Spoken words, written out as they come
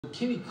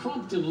Kenny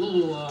Crumpton, a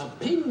little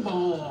ping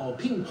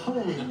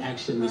pong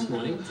action this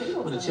morning.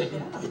 We're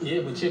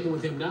checking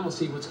with him now,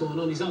 see what's going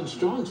on. He's out in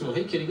Strongsville.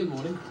 Hey, Kenny, good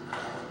morning.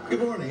 Good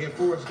morning. Here,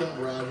 Forrest Gump,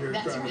 we're out here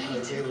trying to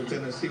play table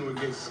tennis, see what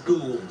gets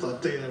schooled. I'll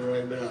tell you that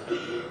right now.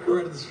 We're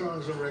at the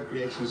Strongsville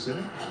Recreation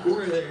Center.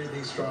 We're there at the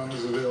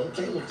Strongsville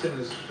Table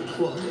Tennis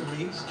Club that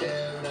meets,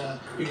 and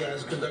you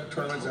guys conduct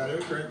tournaments out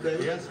here, correct,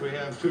 Dave? Yes, we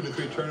have 2 to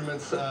 3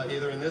 tournaments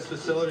either in this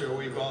facility or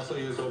we've also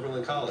used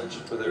Oberlin College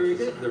for their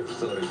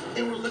facilities.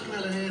 And we're looking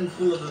at a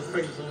handful of the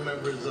faithful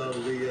members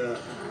of the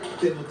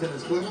Table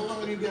Tennis Club. How long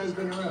have you guys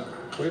been around?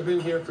 We've been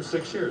here for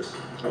 6 years.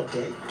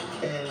 Okay.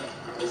 And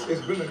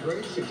it's been a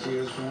great 6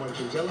 years from what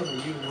you're telling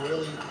me. You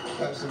really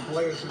have some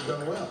players who've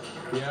done well.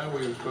 Yeah,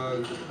 we've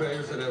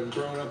players that have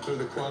grown up through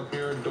the club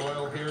here.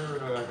 Doyle here,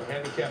 a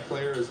handicapped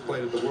player, has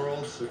played at the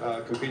Worlds,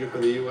 competed for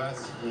the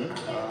U.S.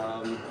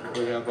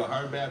 We have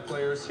hardbat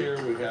players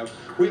here. We have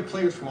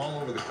players from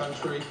all over the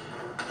country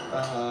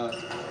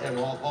and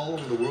all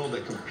over the world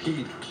that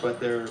compete, but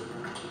they're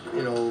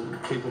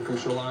people from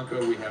Sri Lanka.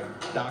 We have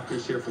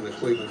doctors here from the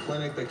Cleveland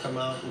Clinic that come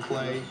out and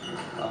play.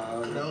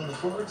 Now on the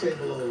far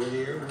table over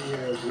here,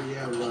 we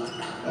have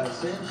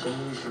Samson,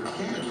 who's from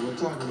Canada. We'll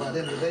talk about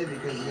him today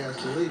because he has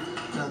to leave.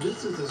 Now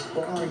this is a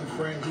sparring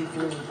friend. He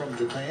flew in from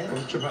Japan.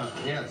 From Japan,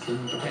 yes,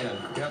 from Japan.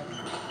 Yep.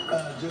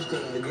 Just to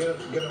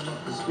get him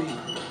up to speed.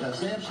 Now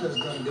Samson has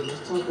done good.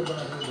 Let's talk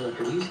about his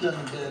record. He's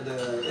done good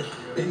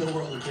in the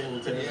world of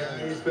table tennis.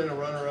 Yeah, he's been a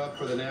runner-up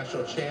for the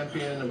national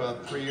champion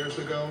about 3 years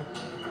ago.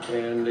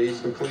 And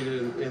he's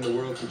completed in the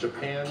Worlds in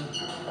Japan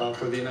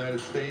for the United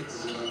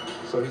States.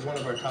 So he's one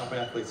of our top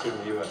athletes here in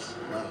the U.S.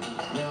 Wow.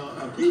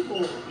 Now,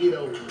 people,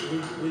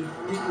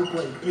 people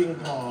play ping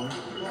pong,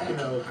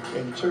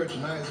 in church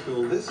and high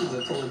school. This is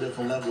a totally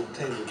different level of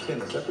table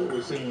tennis. That's what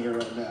we're seeing here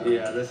right now.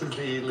 Yeah, this is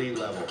the elite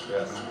level,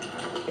 yes.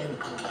 And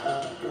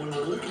when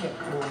we're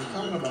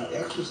talking about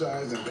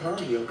exercise and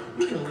cardio,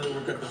 you can really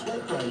work up the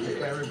sweat glands.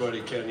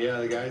 Everybody can, yeah.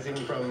 The guys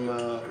even from,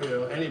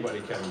 anybody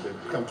can. They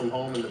come from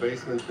home in the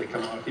basement, they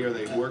come out here,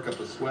 they work up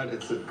the sweat.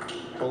 It's a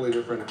totally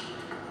different,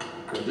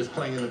 just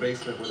playing in the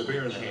basement with a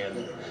beer in the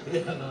hand.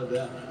 Yeah, no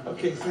doubt.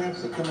 Okay,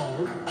 Samson, come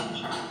over.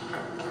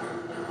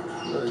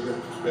 Very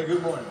good. Hey,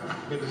 good morning.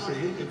 Good to see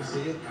you. Good to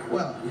see you.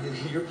 Well,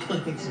 you're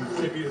playing some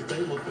serious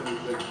table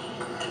tennis.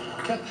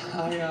 Yep,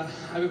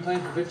 I've been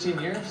playing for 15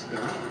 years,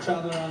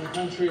 traveling around the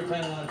country,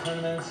 playing a lot of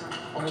tournaments,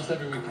 almost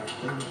every weekend.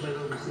 And you played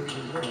overseas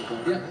as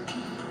well?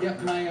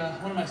 Yep.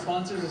 One of my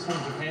sponsors is from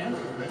Japan,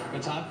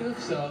 Mitaku,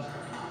 so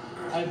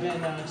I've been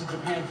to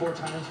Japan 4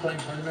 times playing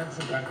tournaments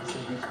and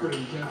practicing. It's pretty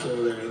intense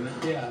over there, isn't it?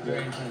 Yeah,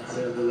 very intense.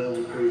 Yeah, the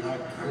level's pretty high.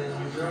 And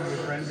then you bring your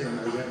friend in.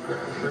 Is that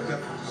worked up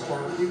to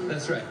spar with you?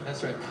 That's right.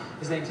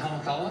 His name's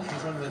Hamakawa.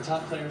 He's one of the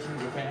top players from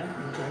Japan.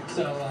 Okay.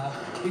 So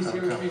he's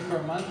here with me for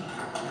a month.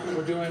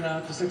 We're doing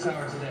for 6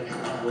 hours a day.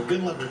 Well,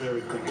 good luck with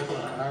everything. Good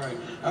luck.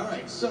 All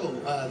right. So,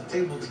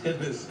 Table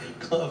Tennis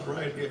Club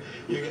right here.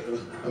 You get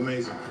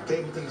amazing.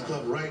 Table Tennis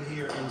Club right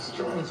here in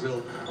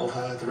Strongsville,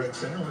 Ohio, at the Rec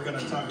Center. We're going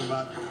to talk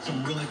about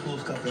some really cool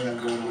stuff they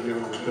have going on here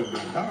over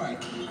the All right.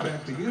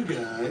 Back to you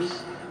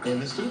guys in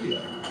the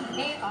studio.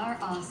 They are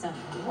awesome.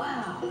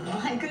 Wow.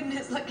 My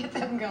goodness, look at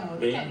them go.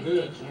 They are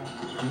good.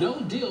 No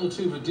deal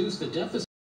to reduce the deficit.